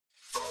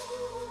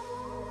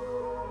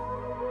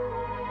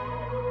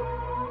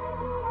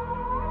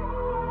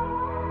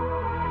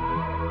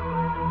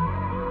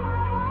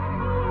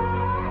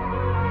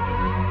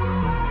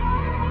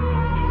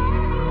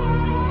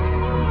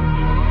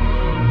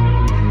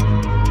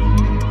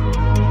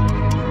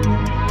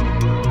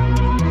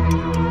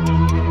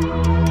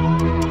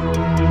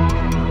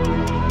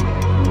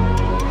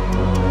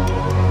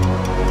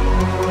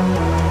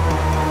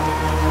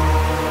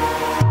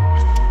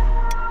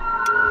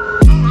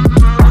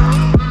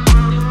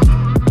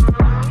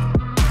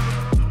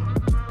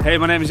Hey,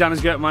 my name is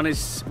Janis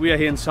Gertmanis. We are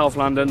here in South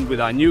London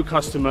with our new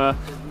customer.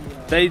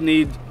 They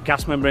need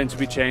gas membrane to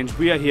be changed.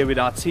 We are here with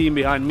our team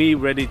behind me,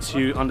 ready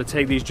to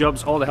undertake these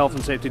jobs. All the health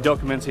and safety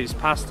documents is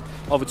passed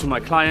over to my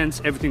clients.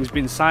 Everything's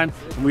been signed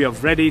and we are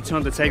ready to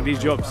undertake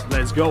these jobs.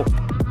 Let's go.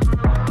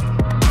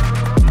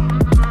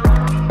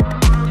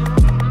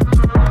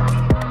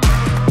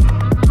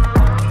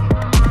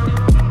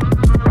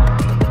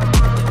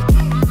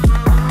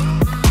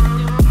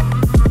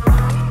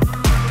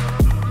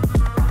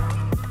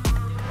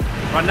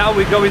 Right now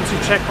we're going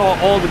to check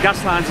all the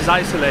gas lines is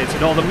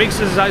isolated, all the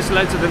mixers is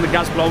isolated and the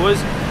gas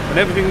blowers, and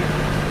everything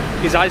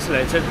is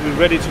isolated. We're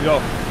ready to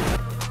go.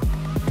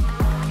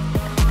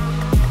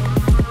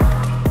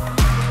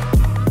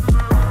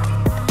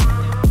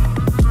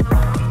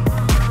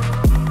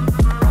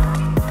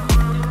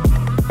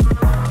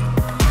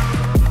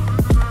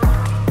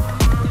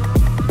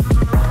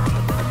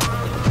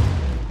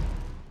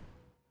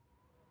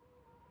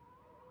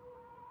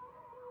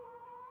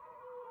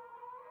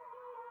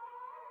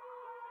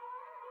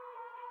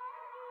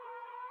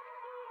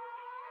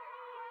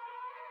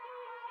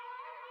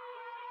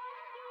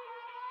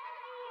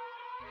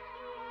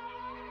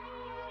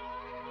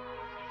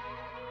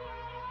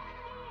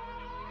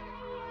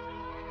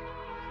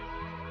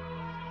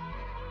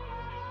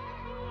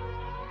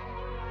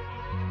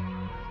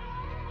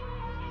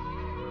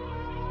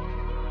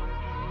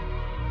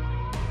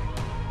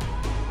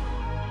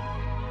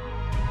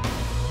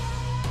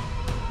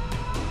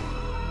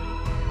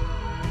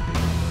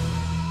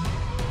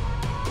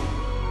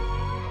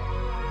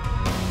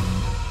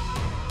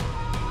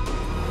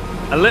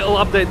 A little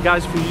update,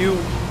 guys, for you.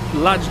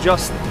 Lads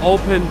just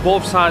opened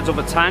both sides of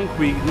a tank.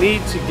 We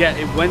need to get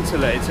it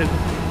ventilated.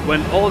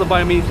 When all the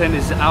biomethane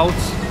is out,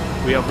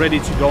 we are ready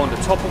to go on the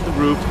top of the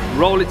roof,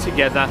 roll it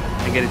together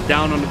and get it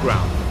down on the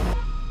ground.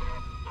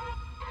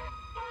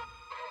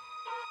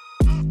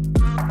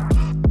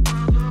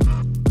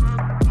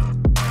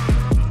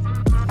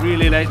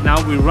 Really late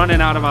now, we're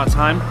running out of our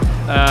time.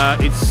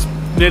 It's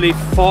nearly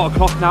 4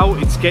 o'clock now,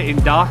 it's getting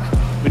dark.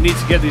 We need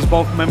to get these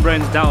both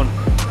membranes down.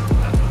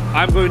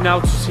 I'm going now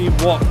to see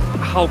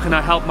how can I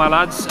help my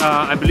lads.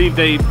 I believe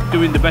they're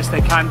doing the best they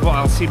can, but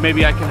I'll see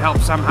maybe I can help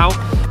somehow.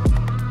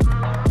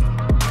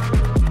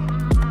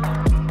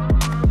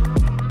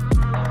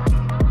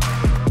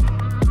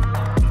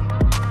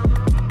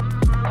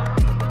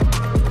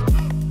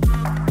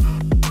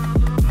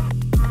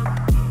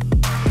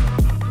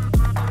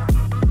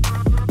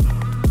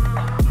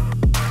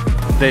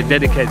 They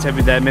dedicate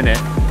every day minute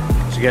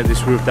to get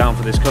this roof down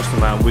for this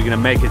customer, and we're going to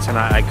make it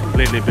tonight. I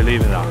completely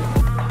believe in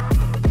that.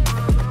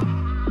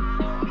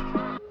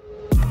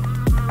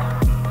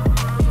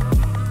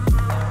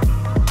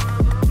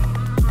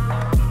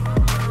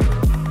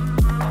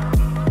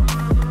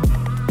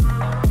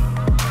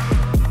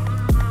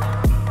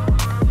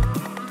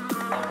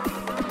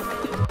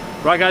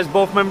 Right guys,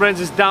 both membranes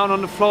is down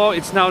on the floor.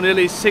 It's now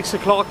nearly 6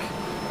 o'clock.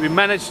 We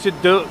managed to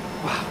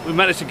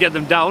get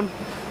them down.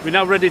 We're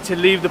now ready to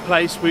leave the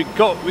place. We're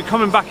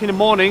coming back in the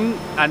morning,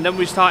 and then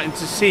we're starting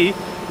to see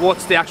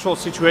what's the actual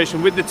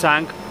situation with the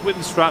tank, with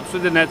the straps,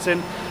 with the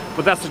netting.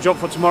 But that's the job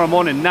for tomorrow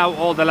morning. Now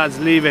all the lads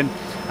leaving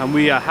and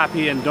we are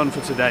happy and done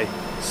for today.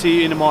 See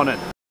you in the morning.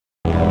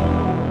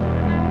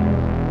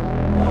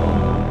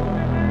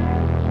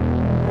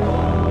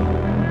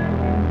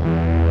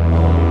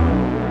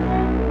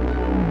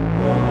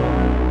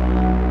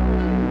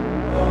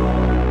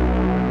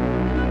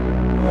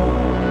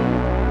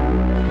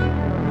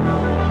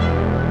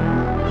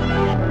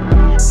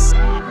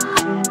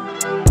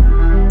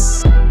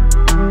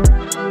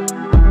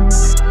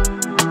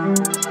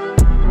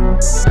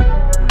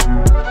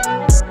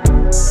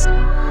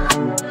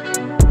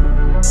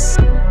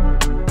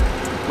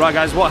 Right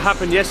guys, what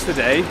happened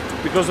yesterday,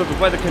 because of the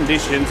weather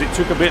conditions, it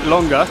took a bit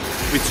longer.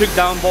 We took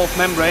down both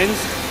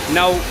membranes.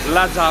 Now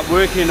lads are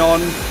working on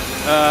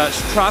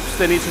straps.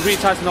 They need to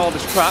retighten all the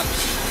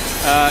straps,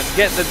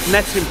 get the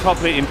netting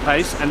properly in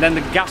place, and then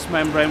the gas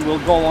membrane will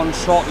go on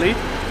shortly.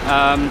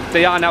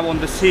 They are now on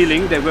the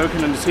ceiling. They're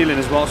working on the ceiling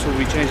as well, so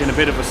we're changing a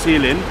bit of a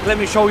ceiling. Let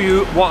me show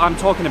you what I'm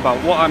talking about,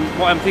 what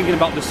I'm thinking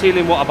about the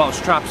ceiling, what about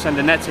straps and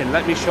the netting.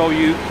 Let me show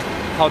you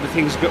how the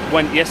things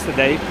went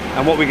yesterday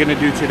and what we're going to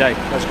do today.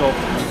 Let's go.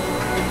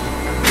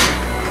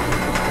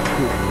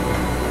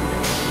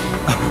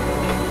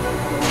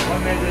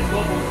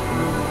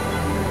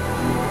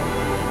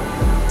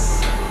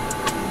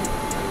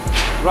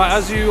 Right,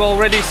 as you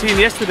already seen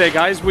yesterday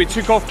guys, we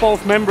took off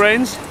both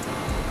membranes.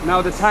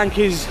 Now the tank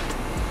is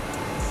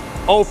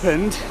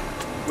opened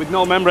with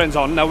no membranes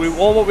on. Now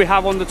all what we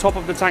have on the top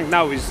of the tank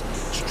now is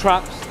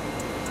straps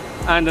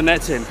and the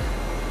netting.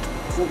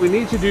 What we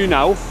need to do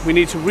now, we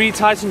need to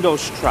retighten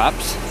those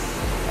straps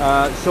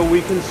so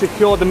we can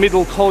secure the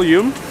middle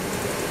column,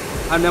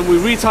 and then we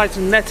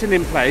retighten netting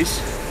in place,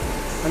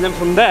 and then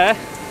from there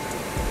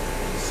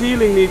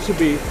ceiling needs to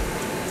be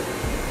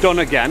done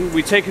again.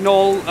 We take an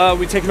old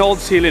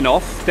ceiling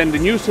off, then the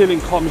new ceiling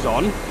comes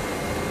on,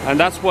 and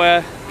that's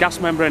where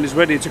gas membrane is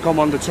ready to come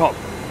on the top.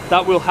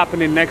 That will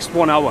happen in next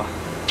 1 hour.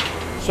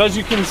 So as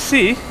you can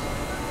see,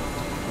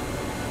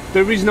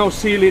 there is no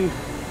sealing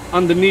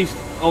underneath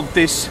of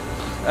this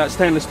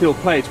stainless steel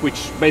plate,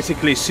 which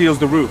basically seals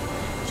the roof.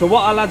 So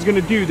what our lads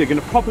going to do, they're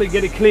going to properly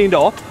get it cleaned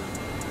up,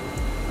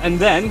 and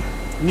then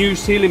new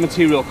sealing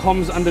material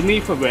comes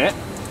underneath of it,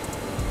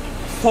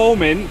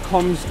 foaming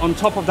comes on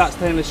top of that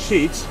stainless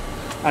sheet,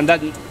 and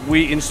then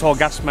we install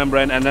gas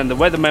membrane and then the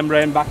weather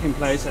membrane back in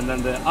place, and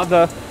then the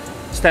other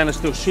stainless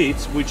steel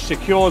sheets which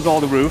secures all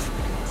the roof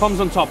comes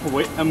on top of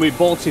it, and we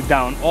bolt it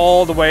down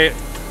all the way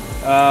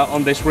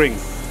on this ring.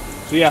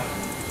 So yeah,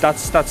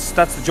 that's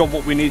the job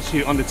what we need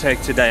to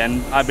undertake today,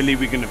 and I believe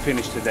we're going to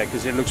finish today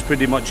because it looks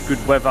pretty much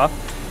good weather.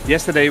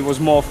 Yesterday was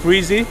more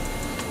freezy,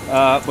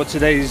 but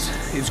today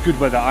is good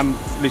weather. I'm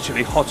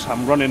literally hot.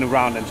 I'm running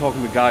around and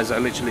talking with guys. I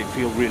literally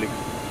feel really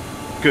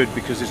good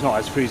because it's not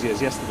as freezy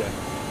as yesterday.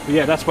 But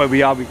yeah, that's where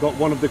we are. We've got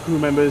one of the crew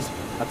members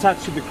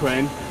attached to the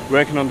crane,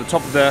 working on the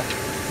top of the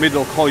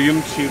middle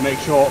column to make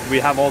sure we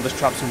have all the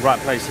straps in right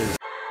places.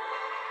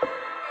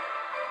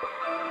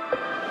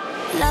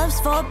 Love's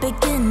for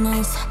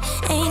beginners,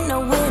 ain't no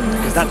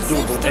winners. That's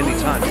doable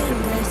anytime. You can,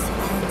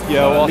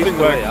 yeah, well, I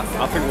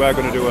think we're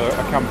going to do a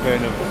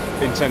campaign of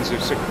intensive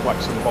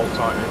Sikaflex and bolt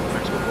tightening in the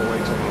next couple of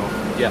weeks.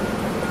 yeah,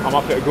 I'm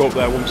happy to go up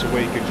there once a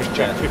week and just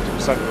check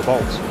 50% of the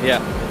bolts, yeah.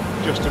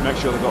 just to make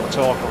sure they've got the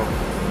torque on them.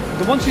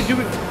 So once you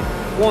do it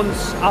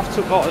once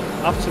after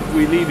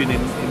we're leaving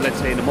in let's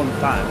say in a month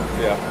time,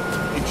 Yeah.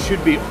 it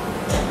should be,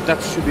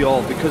 that should be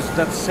all, because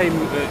that's same.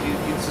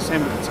 It's the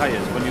same with the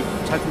tires. When you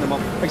tighten them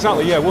up,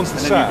 Exactly. Yeah. Once they're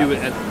and set. then you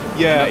do it.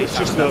 Yeah. It's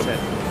just that's that.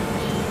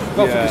 it.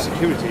 Well, for Yeah. the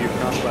security, you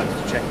can ask lads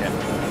to check it.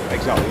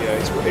 Exactly.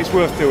 Yeah. It's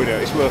worth doing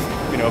it. It's worth,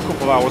 you know, a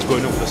couple of hours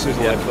going up with the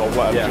sizzle lift or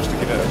whatever, just to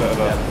give it a bit of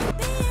a.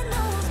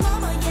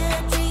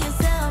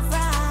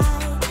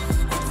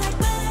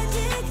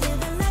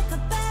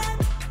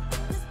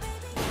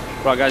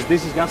 Right guys,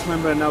 this is gas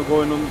membrane now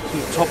going on to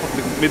the top of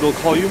the middle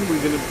column.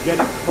 We're going to get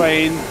it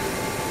crane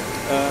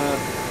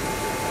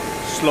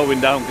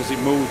slowing down because it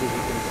moves, as you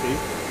can see.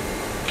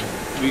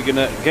 We're going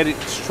to get it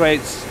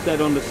straight,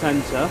 dead on the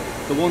centre.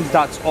 The ones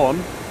that's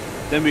on,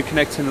 then we're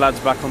connecting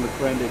lads back on the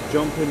crane. They're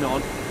jumping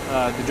on,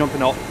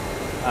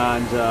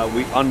 and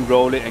we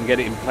unroll it and get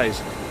it in place.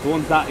 The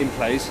ones that in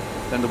place,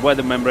 then the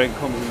weather membrane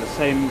comes in the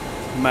same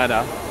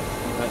manner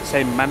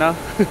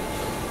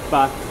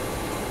back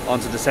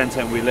onto the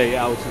centre, and we lay it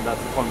out, and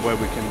that's the point where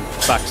we can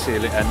back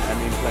seal it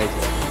and inflate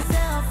it.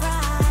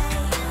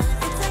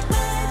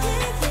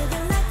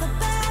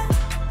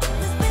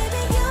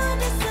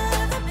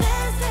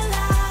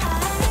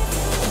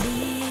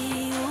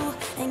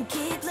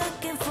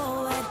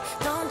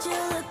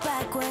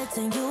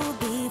 And you'll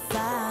be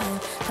fine.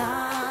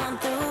 Come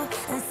through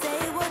and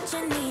say what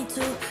you need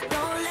to.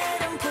 Don't let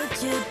them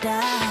put you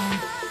down.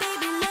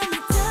 Baby, let me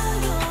tell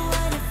you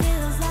what it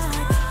feels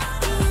like.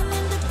 Being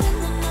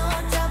independent, no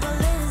trouble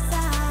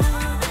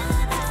inside.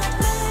 It's like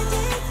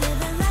magic,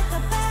 living like a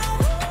bat.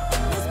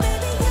 'Cause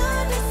baby, you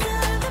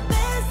deserve the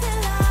best in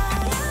life.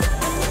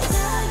 Let me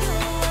tell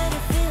you what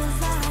it feels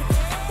like.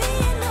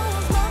 Being no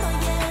one's mama,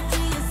 yeah,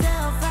 treat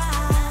yourself right.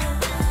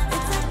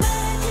 It's like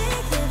magic,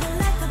 living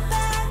like a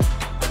bat.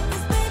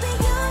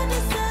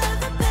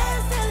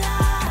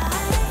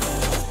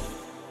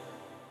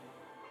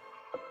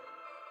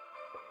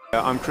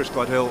 I'm Chris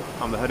Gladhill.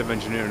 I'm the Head of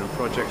Engineering and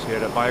Projects here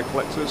at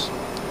BioCollectors.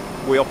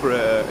 We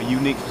operate a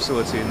unique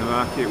facility in the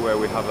market where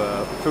we have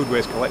a food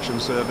waste collection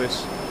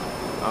service,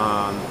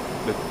 and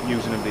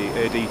using the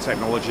AD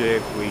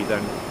technology we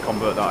then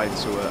convert that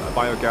into a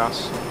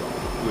biogas.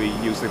 We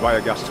use the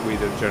biogas to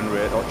either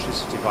generate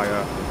electricity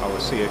via our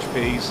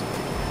CHPs,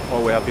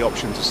 or we have the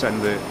option to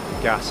send the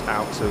gas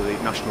out to the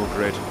national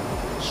grid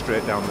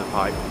straight down the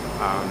pipe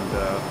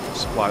and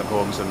supply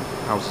homes and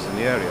houses in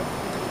the area.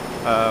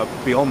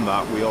 Beyond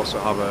that, we also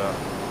have a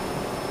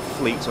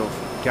fleet of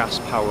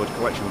gas-powered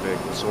collection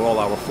vehicles, so all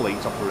our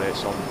fleet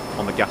operates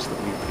on the gas that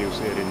we produce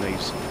here in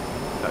these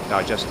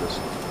digesters.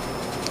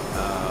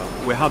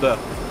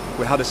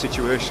 We had a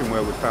situation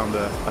where we found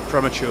a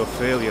premature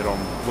failure on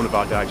one of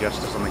our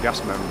digesters on the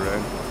gas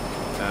membrane,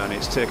 and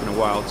it's taken a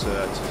while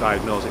to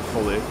diagnose it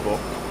fully, but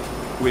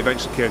we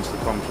eventually came to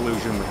the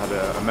conclusion we had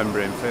a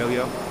membrane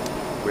failure.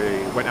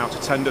 We went out to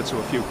tender to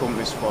a few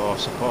companies for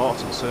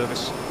support and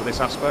service for this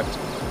aspect,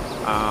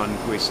 and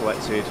we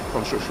selected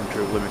Construction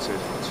Crew Limited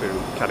to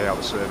carry out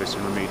the service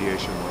and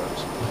remediation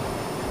works.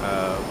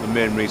 The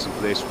main reason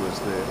for this was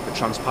the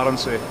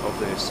transparency of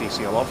the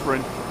CCL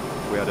offering.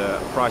 We had a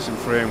pricing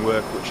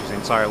framework which is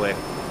entirely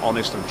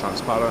honest and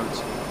transparent,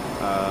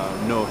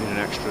 no hidden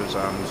extras,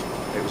 and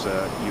it was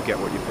a you get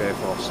what you pay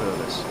for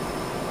service.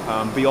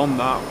 Beyond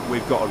that,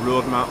 we've got a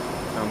roadmap,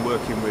 and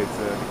working with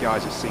the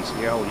guys at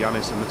CCL,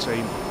 Janis and the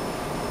team,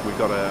 we've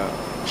got a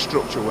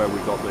structure where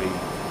we've got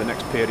the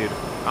next period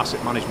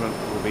asset management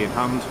will be in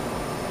hand.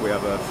 We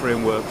have a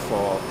framework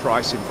for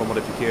pricing for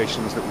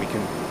modifications that we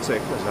can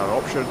take as our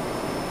option,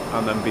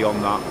 and then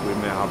beyond that we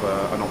may have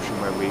an option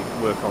where we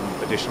work on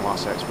additional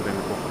assets within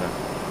the company.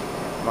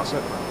 That's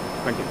it.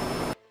 Thank you.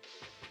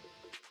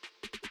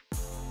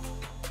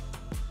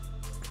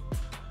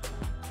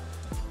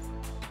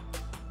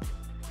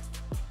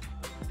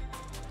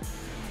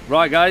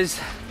 Right guys,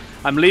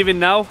 I'm leaving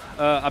now.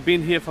 I've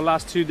been here for the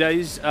last 2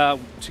 days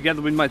together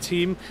with my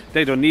team.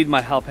 They don't need my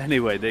help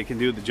anyway, they can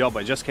do the job.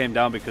 I just came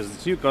down because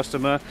it's a new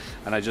customer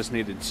and I just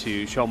needed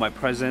to show my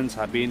presence.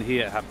 I've been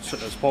here, have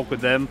spoke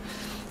with them.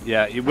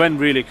 Yeah, it went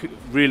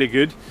really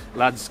good.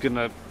 Lads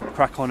gonna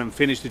crack on and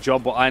finish the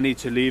job, but I need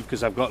to leave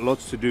because I've got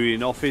lots to do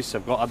in office.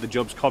 I've got other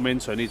jobs coming,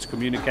 so I need to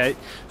communicate.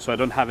 So I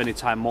don't have any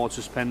time more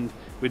to spend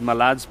with my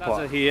lads. But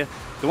are here.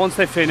 So once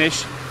they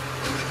finish,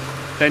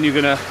 then you're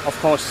gonna, of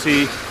course,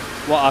 see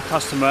what our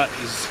customer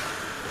is.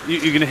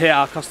 You're gonna hear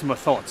our customer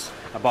thoughts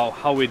about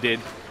how we did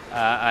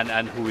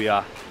and who we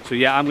are. So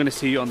yeah, I'm gonna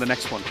see you on the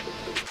next one.